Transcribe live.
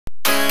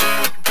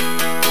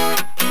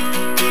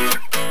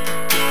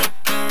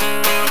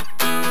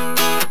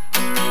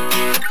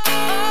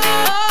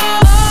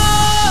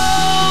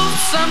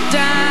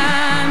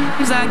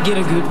get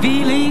a good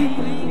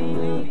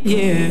feeling,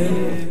 yeah.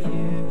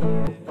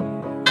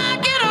 I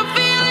get a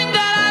feeling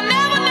that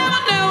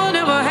I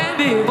never had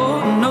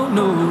before. No,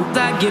 no,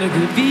 I get a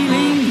good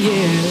feeling,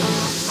 yeah.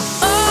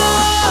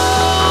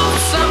 Oh,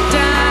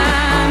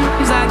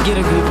 sometimes I get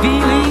a good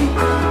feeling,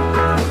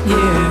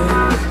 yeah.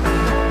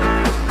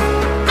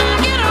 I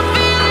get a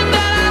feeling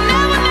that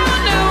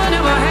I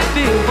never had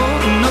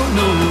before. No,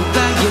 no,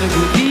 I get a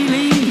good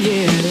feeling,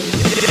 yeah.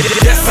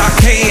 Yes, I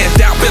can.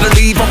 Doubt, better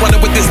leave. I'm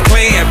running with this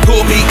plan.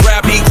 Pull me,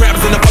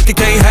 crabs in the bucket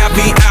can't have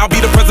me. I'll be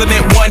the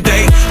president one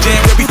day.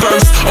 January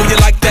 1st. Oh, you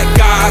like that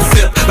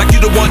gossip? Like you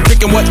the one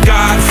drinking what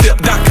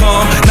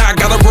gossip.com. Now I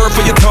got a word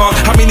for your tongue.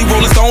 How many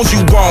Rolling Stones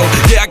you want?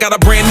 Yeah, I got a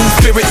brand new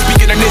spirit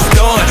speaking and it's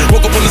done.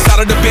 Woke up on the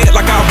side of the bed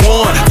like I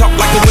won. Talk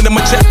like the wind in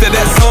my chest to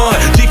that sun.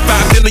 G5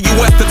 in the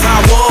US to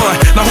Taiwan.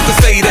 Now who can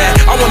say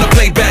that? I wanna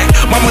play back.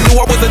 Mama knew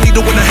I was a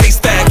needle in a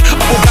haystack.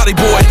 I'm a body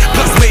boy,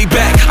 plus made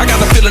back. I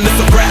got a feeling it's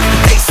a rap.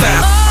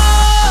 ASAP.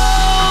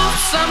 Oh,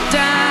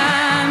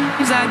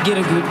 sometimes I get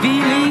a good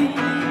feeling,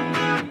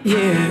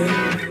 yeah.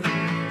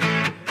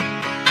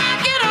 I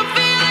get a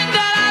feeling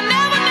that I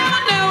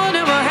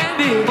never had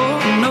before.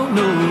 No,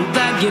 no,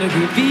 I get a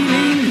good feeling.